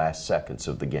stupid in the last seconds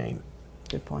of the game.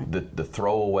 Good point. The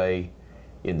throwaway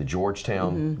in the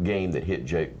Georgetown game that hit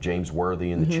James Worthy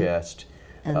in the chest,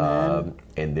 and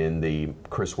then the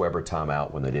Chris Webber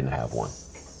timeout when they didn't have one.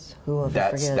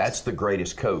 That's the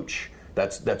greatest coach.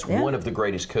 That's one of the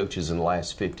greatest coaches in the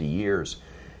last 50 years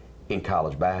in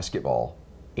college basketball,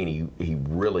 and he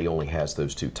really only has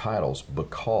those 2 titles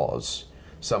because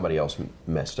somebody else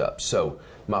messed up. So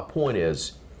my point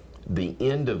is, the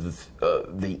end of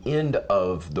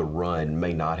the run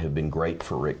may not have been great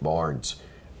for Rick Barnes,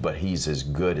 but he's as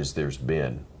good as there's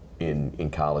been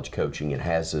in college coaching and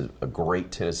has a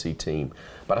great Tennessee team.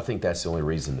 But I think that's the only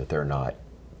reason that they're not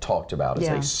talked about as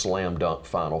a slam dunk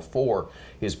Final Four,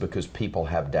 is because people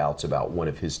have doubts about one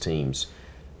of his teams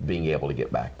being able to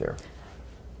get back there.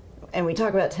 And we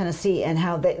talk about Tennessee and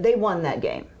how they won that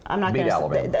game. I'm not going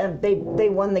to say they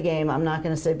won the game. I'm not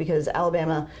going to say, because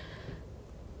Alabama,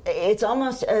 it's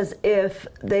almost as if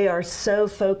they are so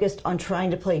focused on trying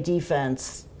to play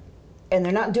defense, and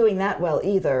they're not doing that well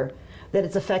either, that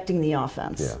it's affecting the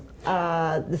offense.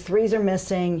 The threes are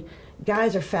missing.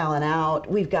 Guys are fouling out.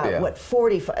 We've got,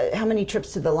 40, how many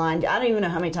trips to the line? I don't even know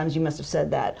how many times you must have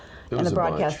said that in the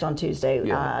broadcast on Tuesday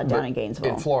down in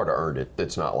Gainesville. And Florida earned it.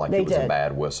 It's not like it was a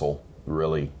bad whistle,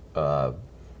 really. A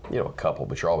couple,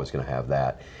 but you're always going to have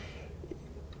that.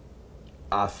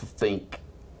 I think...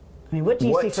 what do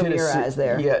you see from your eyes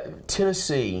there? Yeah,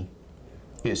 Tennessee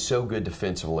is so good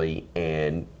defensively,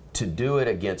 and to do it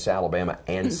against Alabama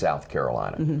and South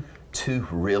Carolina, 2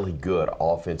 really good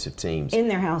offensive teams. In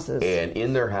their houses. And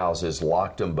in their houses,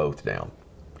 locked them both down.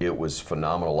 It was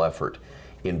phenomenal effort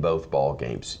in both ball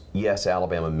games. Yes,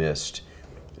 Alabama missed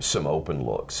some open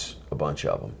looks, a bunch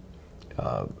of them.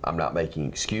 I'm not making an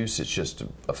excuse, it's just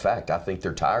a fact. I think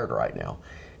they're tired right now.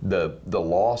 The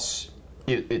loss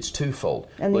It's twofold.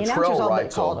 And the announcers all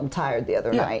but called him tired the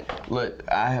other night.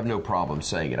 I have no problem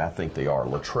saying it. I think they are.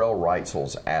 Latrell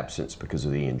Wrightsl's absence because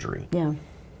of the injury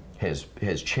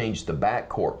has changed the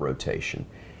backcourt rotation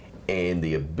and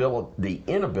the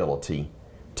inability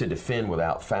to defend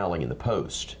without fouling in the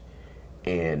post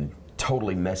and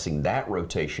totally messing that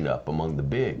rotation up among the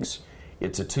bigs.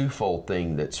 It's a twofold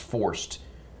thing that's forced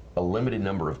a limited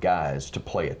number of guys to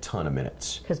play a ton of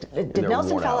minutes. Because did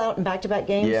Nelson foul out in back-to-back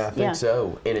games? Yeah, I think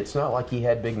so. And it's not like he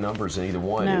had big numbers in either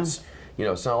one. No.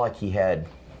 It's not like he had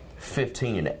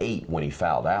 15 and 8 when he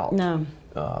fouled out. No.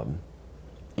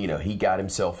 He got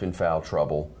himself in foul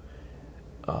trouble,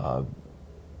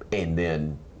 and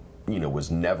then,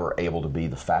 was never able to be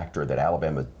the factor that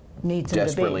Alabama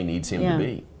desperately needs him to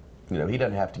be. He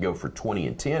doesn't have to go for 20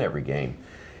 and 10 every game,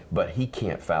 but he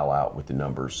can't foul out with the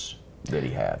numbers that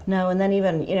he had. No, and then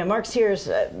even, Mark Sears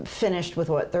finished with,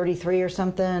 33 or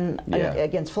something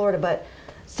against Florida, but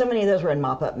so many of those were in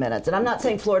mop-up minutes. And I'm not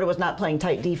saying Florida was not playing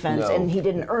tight defense, and he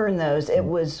didn't earn those.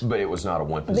 But it was not a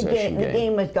one-possession game. The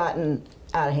game had gotten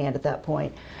out of hand at that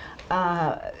point.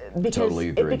 Because totally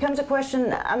agree. It becomes a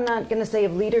question, I'm not going to say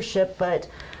of leadership, but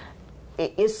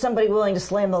is somebody willing to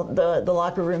slam the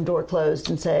locker room door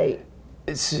closed and say...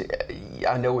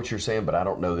 I know what you're saying, but I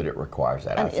don't know that it requires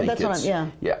that. I think that's what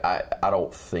I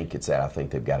don't think it's that. I think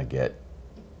they've got to get...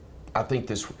 I think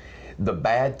the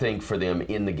bad thing for them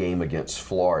in the game against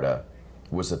Florida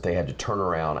was that they had to turn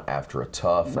around after a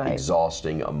tough,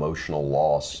 exhausting, emotional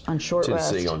loss on short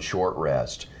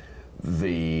rest.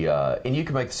 And you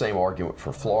can make the same argument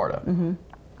for Florida,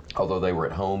 although they were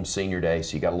at home senior day,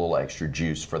 so you got a little extra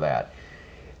juice for that.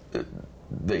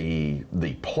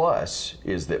 The plus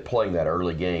is that playing that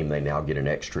early game, they now get an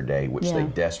extra day, which they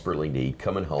desperately need,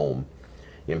 coming home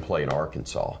and playing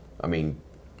Arkansas. I mean,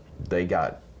 they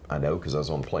got, I know because I was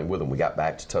on the plane with them, we got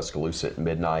back to Tuscaloosa at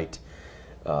midnight.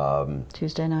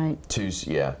 Tuesday night.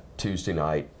 Tuesday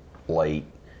night, late.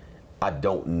 I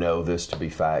don't know this to be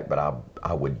fact, but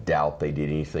I would doubt they did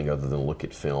anything other than look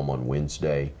at film on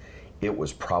Wednesday. It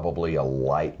was probably a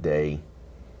light day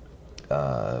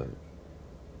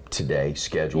today,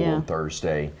 scheduled on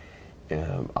Thursday.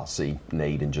 I'll see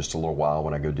Nate in just a little while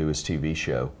when I go do his TV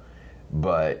show.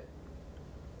 But,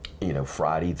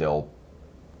 Friday they'll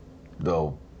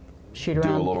shoot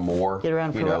around, do a little more, get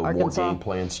around for more Arkansas. game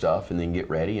plan stuff, and then get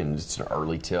ready, and it's an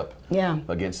early tip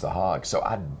against the Hogs. So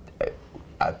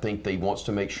I think they wants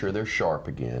to make sure they're sharp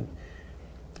again,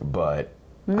 but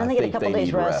I think they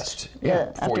need rest.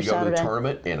 Before you go to the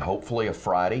tournament, and hopefully a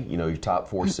Friday, your top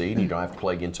 4 seed, and you don't have to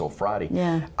play again until Friday.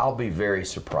 I'll be very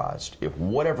surprised if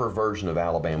whatever version of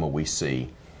Alabama we see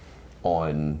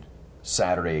on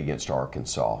Saturday against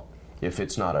Arkansas, if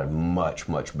it's not a much,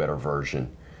 much better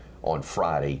version on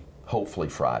Friday, hopefully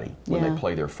Friday, when they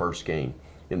play their first game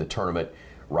in the tournament.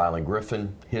 Rylan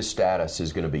Griffin, his status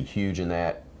is going to be huge in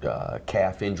that.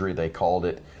 Calf injury, they called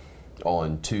it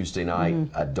on Tuesday night.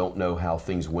 I don't know how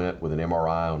things went with an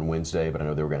MRI on Wednesday, but I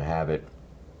know they were going to have it.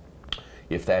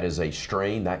 If that is a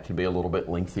strain, that could be a little bit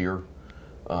lengthier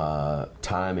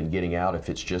time in getting out. If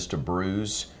it's just a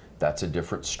bruise, that's a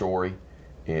different story,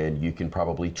 and you can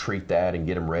probably treat that and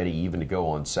get them ready even to go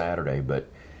on Saturday. But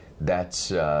that's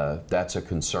a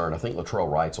concern. I think Latrell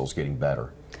Wrightsl's getting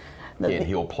better, and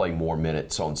he'll play more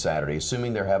minutes on Saturday,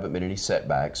 assuming there haven't been any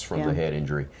setbacks from the head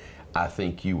injury. I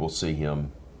think you will see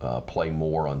him play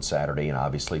more on Saturday, and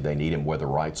obviously they need him whether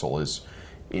Wrightsl is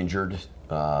injured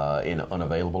and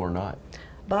unavailable or not.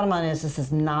 Bottom line is, this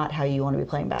is not how you want to be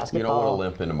playing basketball. You don't want to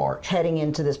limp into March. Heading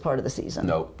into this part of the season.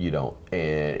 No, you don't.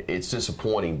 And it's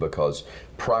disappointing because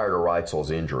prior to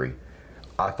Wrightsl's injury,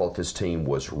 I thought this team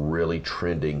was really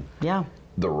trending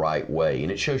the right way.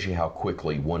 And it shows you how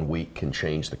quickly 1 week can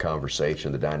change the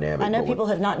conversation, the dynamic. I know people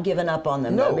have not given up on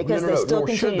them, though, because they still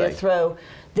continue to throw.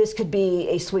 This could be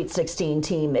a Sweet 16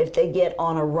 team if they get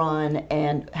on a run.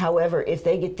 And, however, if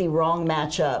they get the wrong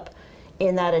matchup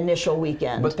in that initial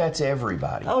weekend. But that's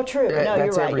everybody. Oh, true. No, you're right.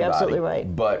 Everybody. You're absolutely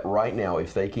right. But right now,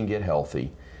 if they can get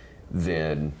healthy,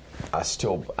 then I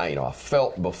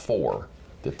felt before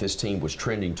that this team was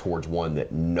trending towards one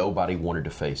that nobody wanted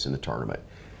to face in the tournament.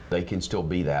 They can still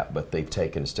be that, but they've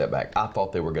taken a step back. I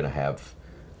thought they would have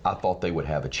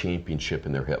a championship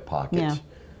in their hip pocket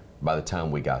by the time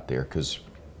we got there, because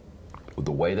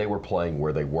the way they were playing,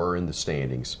 where they were in the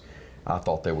standings, I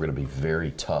thought they were going to be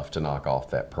very tough to knock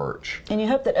off that perch. And you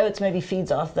hope that Oates maybe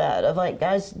feeds off that, of like,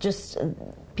 guys, just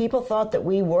people thought that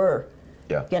we were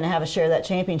going to have a share of that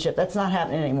championship. That's not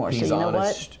happening anymore. He's so you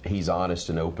honest. Know what? He's honest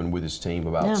and open with his team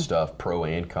about stuff, pro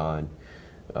and con.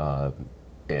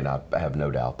 And I have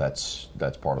no doubt that's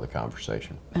part of the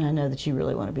conversation. And I know that you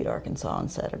really want to beat Arkansas on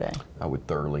Saturday. I would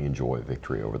thoroughly enjoy a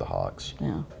victory over the Hogs.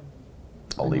 Yeah.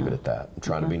 I'll leave it at that. I'm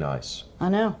trying to be nice. I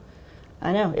know.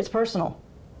 It's personal.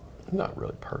 Not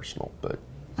really personal, but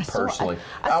I personally.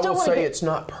 I will say it's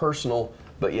not personal,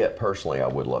 but yet personally I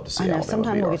would love to see Alabama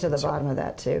sometime beat we'll get to the Arkansas. bottom of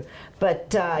that too.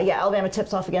 But Alabama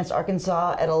tips off against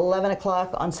Arkansas at 11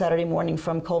 o'clock on Saturday morning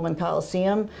from Coleman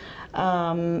Coliseum.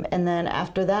 And then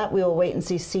after that, we will wait and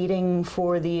see seeding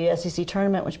for the SEC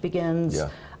tournament, which begins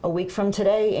a week from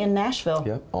today in Nashville.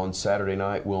 Yep. On Saturday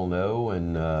night, we'll know,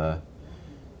 and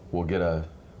we'll get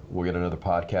another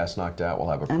podcast knocked out. We'll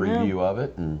have a preview of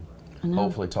it, and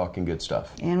hopefully talking good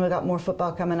stuff. And we've got more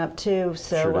football coming up too.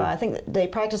 So Sure I think they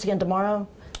practice again tomorrow.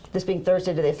 This being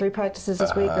Thursday, do they have 3 practices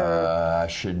this week? Or? I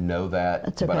should know that,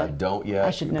 That's okay. but I don't yet.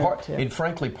 I should know it too. And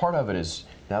frankly, part of it is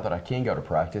now that I can go to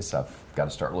practice, I've got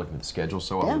to start looking at the schedule,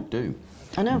 so I would do.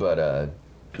 I know. But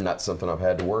not something I've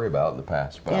had to worry about in the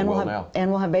past, but I will now. And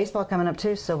we'll have baseball coming up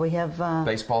too, so we have...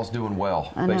 Baseball's doing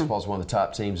well. Baseball's one of the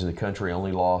top teams in the country.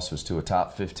 Only loss was to a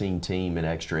top 15 team in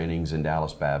extra innings in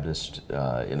Dallas Baptist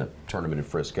in a tournament in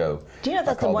Frisco. Do you know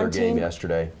that's the one I called their game team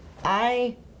yesterday.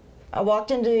 I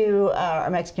walked into our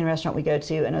Mexican restaurant we go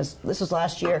to, and this was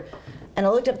last year, and I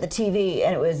looked up at the TV,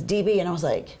 and it was DB, and I was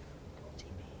like, DB.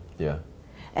 Yeah.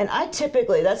 And I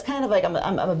typically, that's kind of like, I'm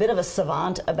a bit of a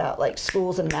savant about like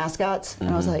schools and mascots, and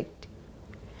I was like,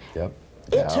 yep.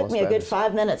 It took me a good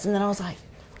 5 minutes, and then I was like,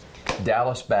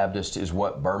 Dallas Baptist is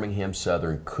what Birmingham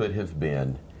Southern could have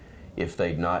been if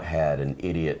they'd not had an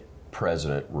idiot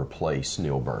president replace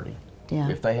Neil Birdie. Yeah.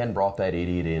 If they hadn't brought that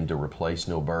idiot in to replace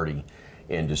Neil Birdie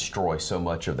and destroy so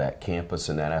much of that campus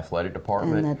and that athletic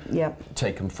department,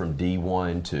 take them from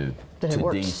D1 to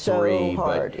D3. So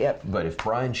hard. But if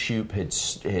Brian Shoup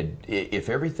if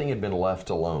everything had been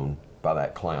left alone by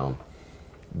that clown,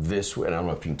 and I don't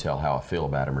know if you can tell how I feel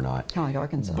about him or not. Kind of like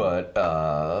Arkansas. But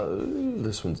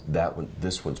this one's personal.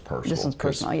 This one's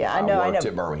personal. Yeah, I know. I worked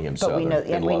at Birmingham Southern,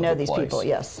 but we know these place. people.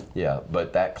 Yes. Yeah,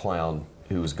 but that clown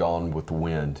who was gone with the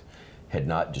wind had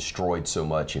not destroyed so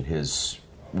much in his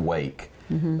wake.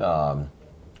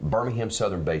 Birmingham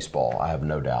Southern baseball, I have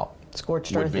no doubt,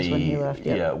 scorched earth is when he left.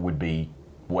 Yeah, would be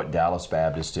what Dallas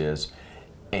Baptist is,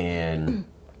 and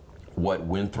what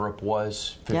Winthrop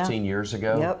was 15 years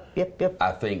ago. Yep.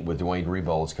 I think with Dwayne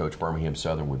Rebold as coach, Birmingham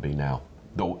Southern would be now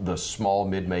the small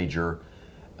mid-major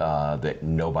that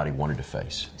nobody wanted to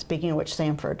face. Speaking of which,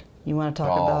 Samford, you want to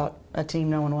talk about a team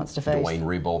no one wants to face? Dwayne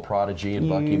Rebold prodigy and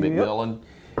Bucky McMillan.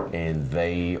 And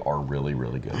they are really,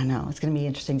 really good. I know. It's going to be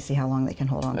interesting to see how long they can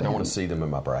hold on to him. I don't want to see them in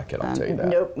my bracket, I'll tell you that.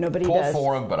 Nope, nobody does. Pull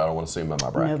for them, but I don't want to see them in my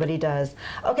bracket. Nobody does.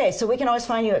 Okay, so we can always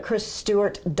find you at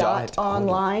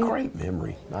chrisstewart.online. Great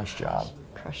memory. Nice job.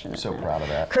 Crushing it. So proud of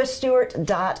that.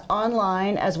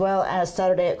 chrisstewart.online, as well as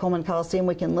Saturday at Coleman Coliseum.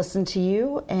 We can listen to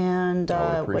you. And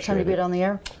what time do you get on the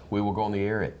air? We will go on the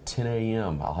air at 10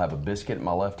 a.m. I'll have a biscuit in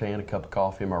my left hand, a cup of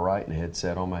coffee in my right, and a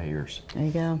headset on my ears. There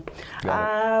you go.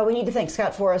 We need to thank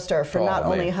Scott Forrester for not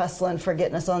only hustling, for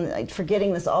getting us on, for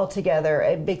getting this all together.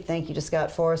 A big thank you to Scott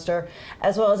Forrester,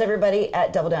 as well as everybody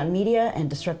at Double Down Media and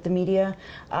Disrupt the Media.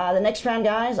 The Next Round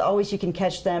guys, always you can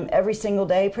catch them every single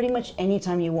day, pretty much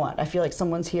anytime you want. I feel like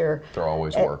someone's here. They're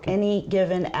always working. Any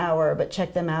given hour, but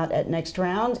check them out at Next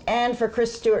Round. And for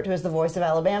Chris Stewart, who is the voice of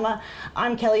Alabama,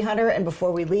 I'm Kelly Hunter, and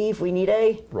before we leave, we need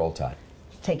a Roll Tide.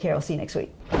 Take care. I'll see you next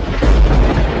week.